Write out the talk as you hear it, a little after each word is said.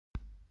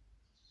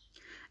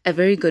A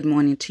very good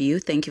morning to you.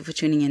 Thank you for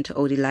tuning in to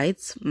OD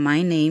Lights.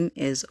 My name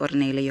is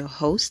Ornella, your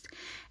host.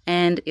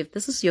 And if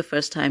this is your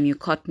first time, you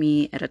caught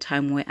me at a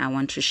time where I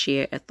want to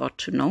share a thought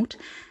to note.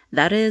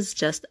 That is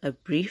just a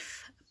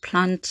brief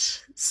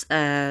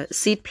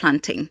seed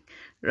planting,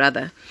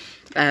 rather,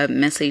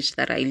 message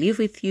that I leave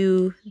with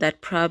you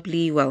that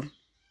probably,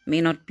 may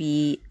not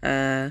be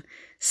a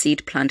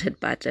seed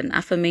planted, but an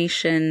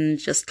affirmation,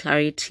 just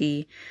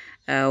clarity,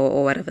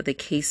 or whatever the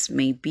case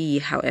may be,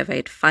 however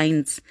it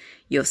finds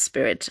your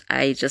spirit.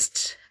 I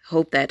just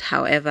hope that,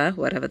 however,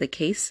 whatever the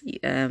case,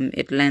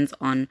 it lands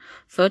on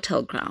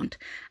fertile ground.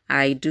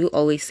 I do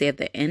always say at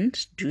the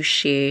end, do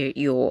share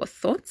your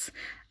thoughts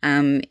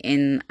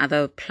in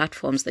other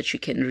platforms that you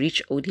can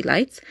reach OD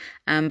Lights,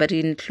 but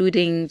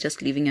including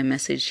just leaving a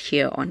message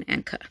here on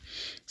Anchor.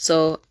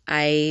 So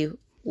I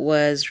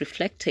was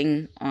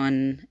reflecting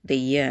on the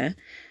year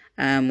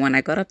when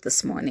I got up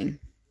this morning,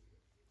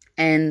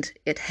 and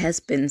it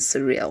has been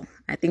surreal.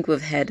 I think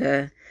we've had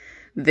a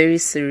very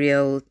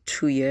surreal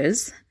 2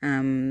 years,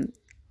 the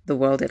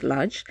world at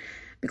large,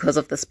 because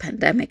of this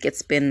pandemic.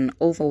 It's been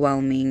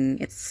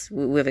overwhelming.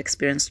 We've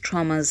experienced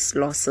traumas,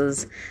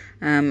 losses,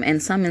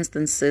 and some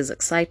instances,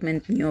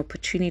 excitement, new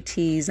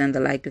opportunities, and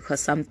the like, because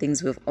some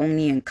things we've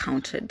only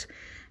encountered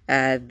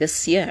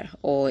this year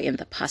or in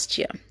the past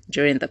year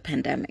during the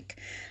pandemic.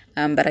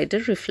 But I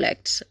did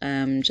reflect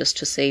just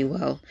to say,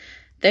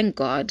 thank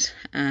God,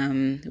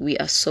 we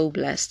are so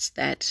blessed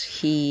that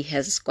He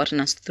has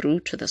gotten us through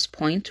to this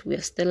point. We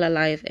are still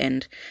alive,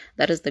 and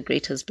that is the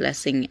greatest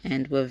blessing,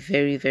 and we're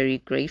very, very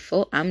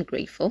grateful. I'm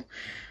grateful.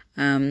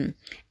 But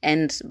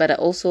I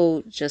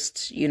also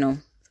just,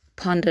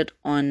 pondered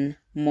on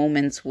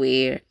moments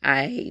where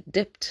I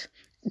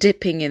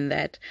dipping in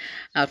that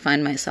I'll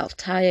find myself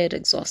tired,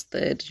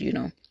 exhausted,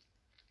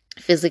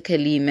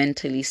 physically,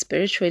 mentally,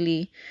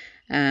 spiritually,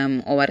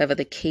 or whatever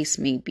the case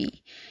may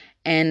be.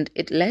 And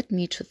it led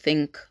me to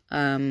think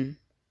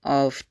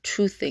of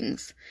two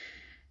things.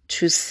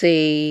 To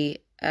say,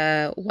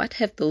 what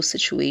have those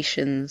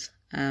situations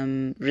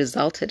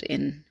resulted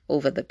in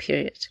over the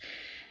period?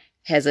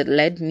 Has it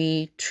led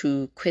me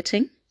to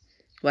quitting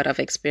what I've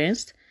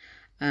experienced?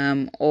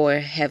 Or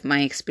have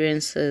my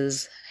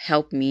experiences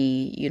helped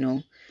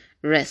me,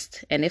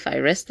 rest? And if I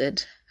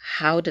rested,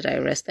 how did I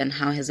rest, and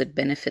how has it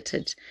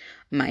benefited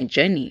my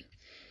journey?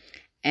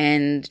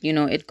 And,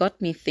 it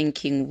got me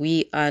thinking,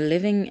 we are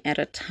living at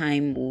a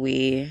time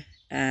where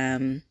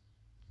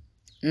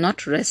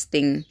not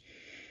resting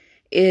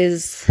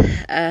is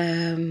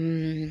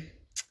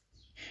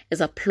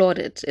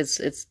applauded.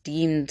 It's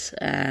deemed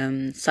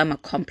some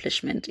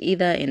accomplishment,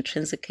 either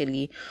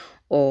intrinsically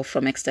or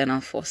from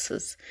external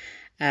forces.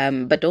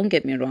 But don't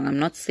get me wrong, I'm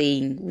not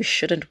saying we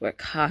shouldn't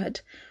work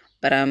hard,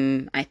 but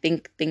I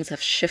think things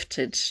have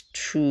shifted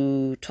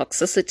to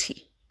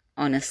toxicity,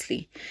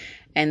 honestly.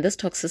 And this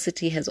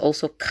toxicity has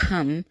also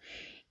come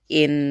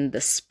in the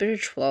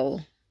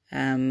spiritual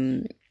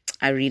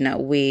arena,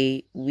 where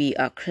we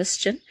are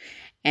Christian,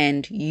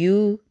 and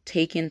you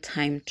taking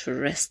time to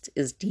rest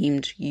is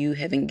deemed you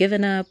having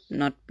given up,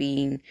 not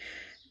being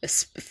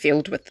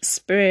filled with the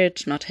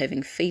Spirit, not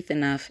having faith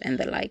enough, and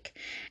the like.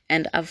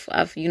 And I've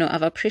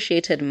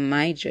appreciated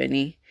my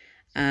journey,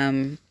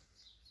 and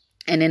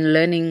in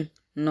learning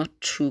not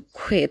to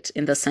quit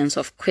in the sense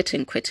of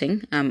quitting.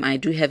 I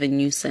do have a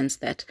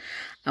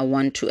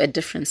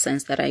different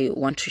sense that I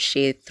want to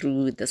share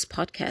through this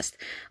podcast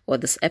or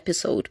this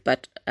episode,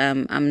 but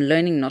I'm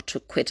learning not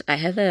to quit. I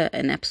have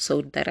an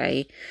episode that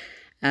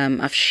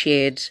I've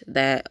shared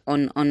that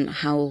on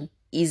how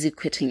easy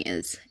quitting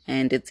is,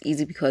 and it's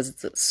easy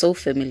because it's so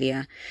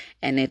familiar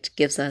and it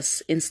gives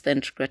us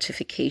instant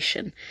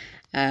gratification,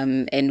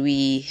 and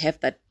we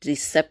have that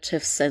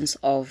deceptive sense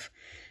of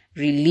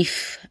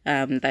relief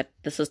that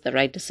this is the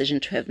right decision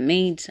to have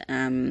made.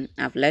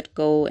 I've let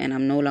go, and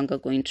I'm no longer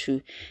going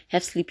to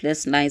have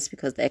sleepless nights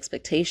because the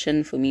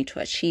expectation for me to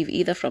achieve,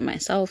 either from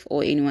myself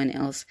or anyone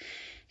else,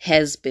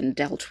 has been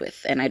dealt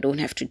with, and I don't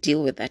have to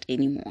deal with that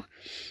anymore.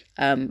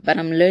 But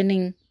I'm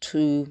learning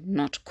to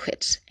not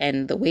quit,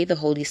 and the way the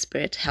Holy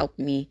Spirit helped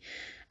me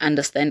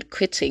understand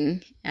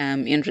quitting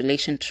in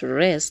relation to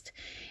rest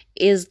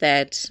is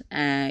that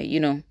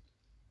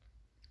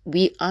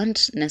we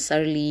aren't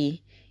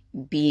necessarily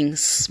being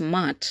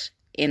smart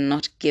in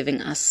not giving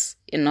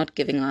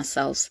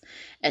ourselves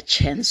a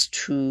chance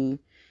to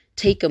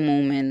take a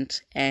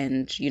moment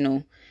and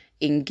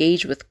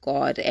engage with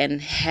God and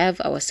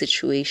have our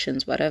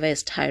situations, whatever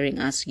is tiring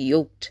us,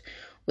 yoked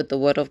with the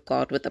Word of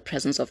God, with the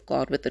presence of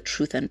God, with the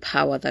truth and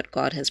power that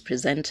God has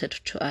presented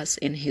to us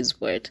in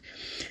His Word.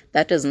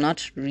 That is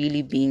not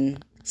really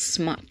being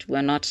smart.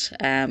 We're not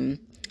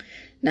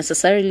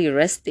necessarily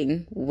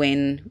resting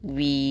when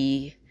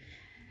we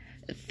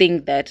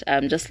think that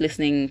just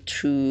listening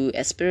to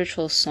a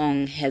spiritual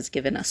song has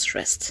given us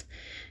rest,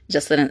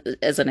 just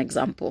as an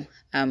example.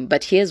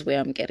 But here's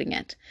where I'm getting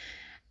at.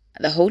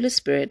 The Holy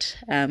Spirit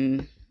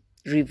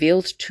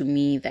revealed to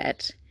me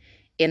that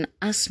in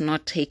us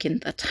not taking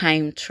the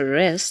time to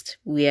rest,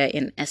 we are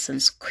in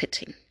essence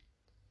quitting.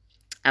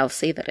 I'll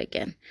say that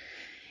again.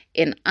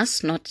 In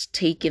us not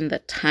taking the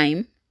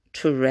time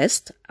to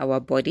rest our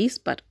bodies,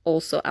 but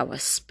also our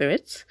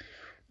spirits,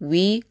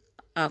 we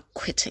are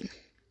quitting.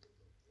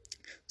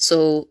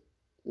 So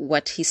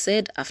what he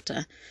said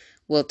after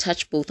will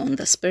touch both on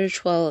the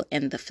spiritual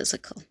and the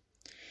physical.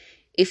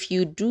 If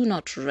you do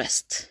not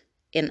rest,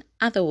 in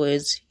other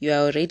words, you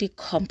are already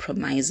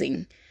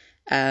compromising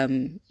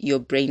your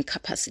brain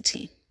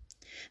capacity.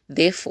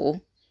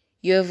 Therefore,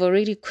 you have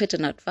already quit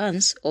in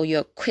advance, or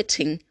you're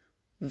quitting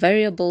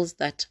variables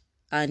that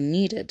are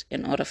needed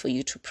in order for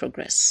you to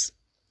progress.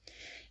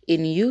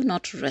 In you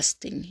not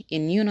resting,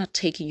 in you not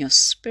taking your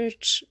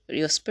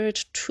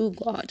spirit to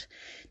God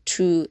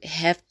to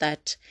have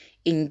that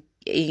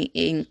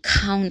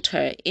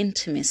encounter,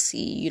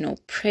 intimacy,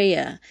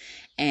 prayer,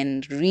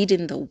 and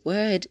reading the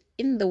word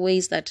in the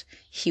ways that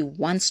he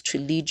wants to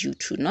lead you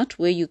to, not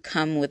where you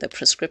come with a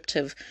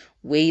prescriptive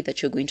way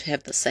that you're going to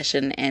have the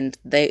session and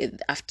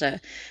after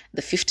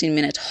the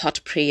 15-minute hot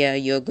prayer,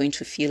 you're going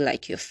to feel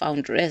like you've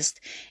found rest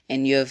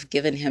and you've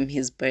given him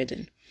his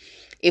burden.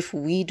 If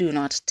we do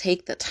not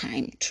take the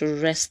time to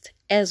rest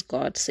as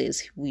God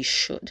says we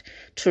should,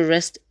 to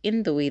rest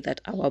in the way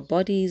that our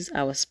bodies,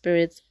 our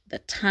spirits, the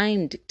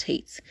time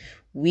dictates,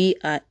 we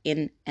are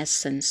in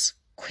essence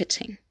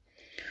quitting.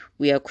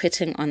 We are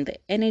quitting on the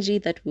energy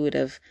that we would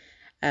have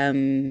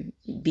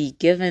be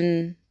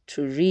given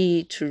to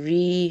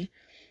recharge.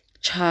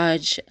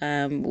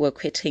 We're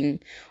quitting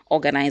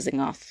organizing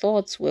our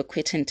thoughts. We're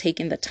quitting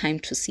taking the time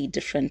to see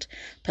different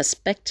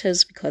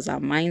perspectives because our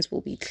minds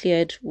will be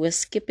cleared. We're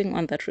skipping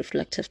on that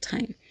reflective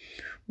time.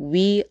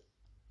 We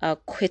are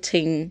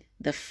quitting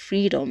the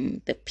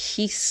freedom, the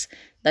peace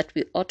that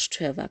we ought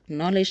to have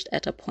acknowledged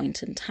at a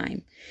point in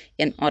time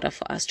in order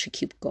for us to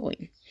keep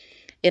going.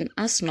 In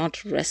us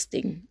not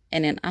resting,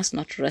 and in us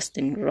not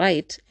resting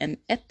right and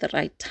at the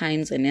right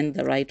times and in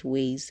the right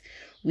ways,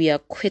 we are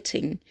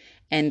quitting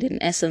and in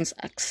essence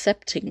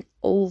accepting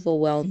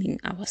overwhelming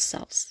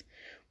ourselves.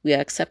 We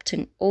are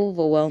accepting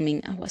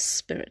overwhelming our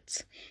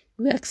spirits.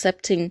 We are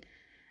accepting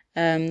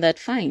that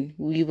fine,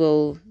 we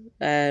will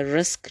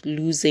risk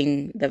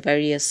losing the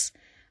various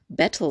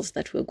battles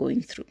that we're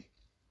going through.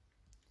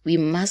 We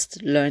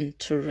must learn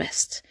to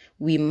rest.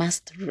 We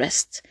must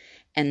rest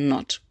and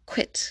not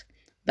quit.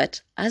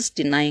 But us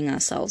denying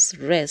ourselves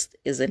rest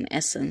is in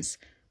essence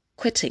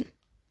quitting.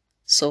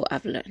 So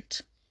I've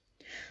learned.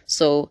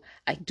 So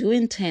I do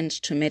intend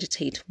to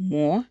meditate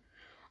more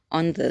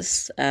on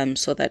this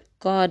so that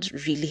God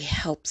really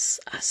helps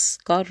us.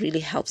 God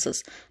really helps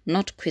us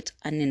not quit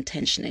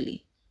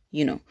unintentionally,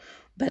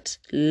 but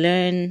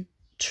learn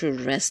to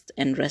rest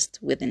and rest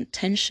with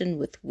intention,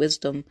 with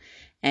wisdom,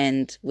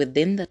 and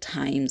within the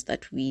times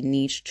that we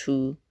need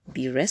to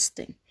be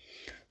resting.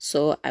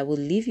 So I will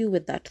leave you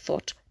with that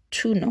thought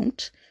to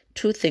note,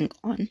 to think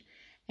on,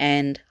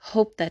 and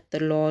hope that the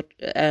Lord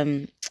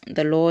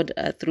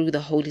through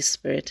the Holy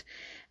Spirit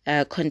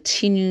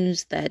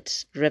continues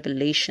that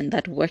revelation,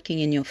 that working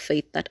in your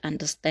faith, that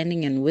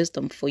understanding and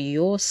wisdom for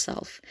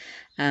yourself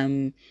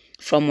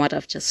from what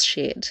I've just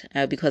shared,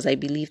 because I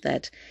believe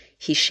that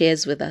he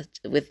shares with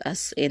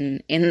us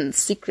in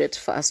secret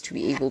for us to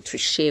be able to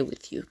share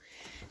with you,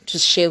 to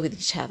share with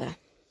each other.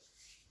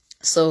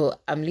 So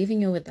I'm leaving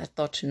you with that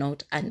thought to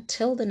note.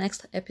 Until the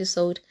next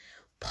episode,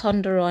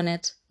 ponder on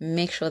it.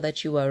 Make sure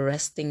that you are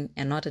resting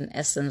and not in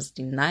essence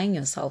denying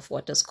yourself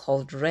what is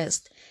called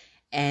rest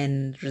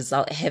and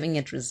having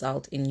it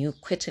result in you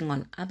quitting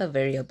on other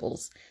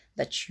variables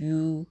that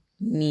you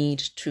need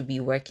to be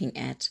working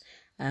at.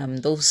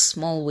 Those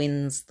small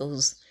wins,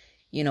 those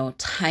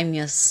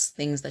timeless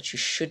things that you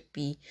should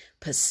be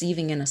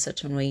perceiving in a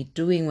certain way,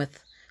 doing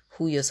with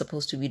who you're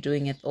supposed to be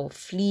doing it, or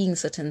fleeing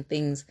certain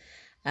things,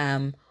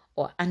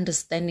 or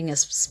understanding a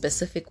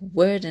specific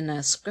word in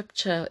a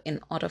scripture in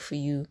order for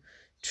you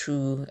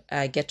to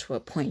get to a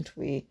point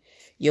where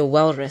you're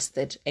well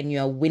rested and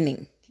you're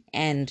winning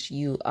and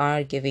you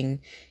are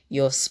giving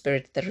your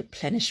spirit the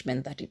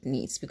replenishment that it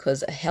needs,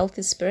 because a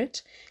healthy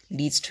spirit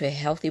leads to a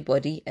healthy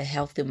body, a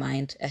healthy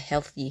mind, a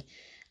healthy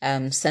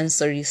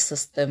sensory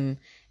system,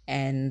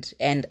 and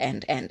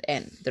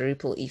the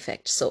ripple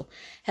effect. So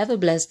have a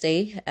blessed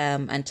day.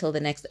 Until the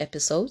next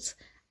episodes,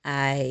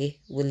 I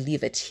will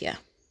leave it here.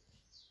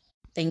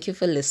 Thank you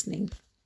for listening.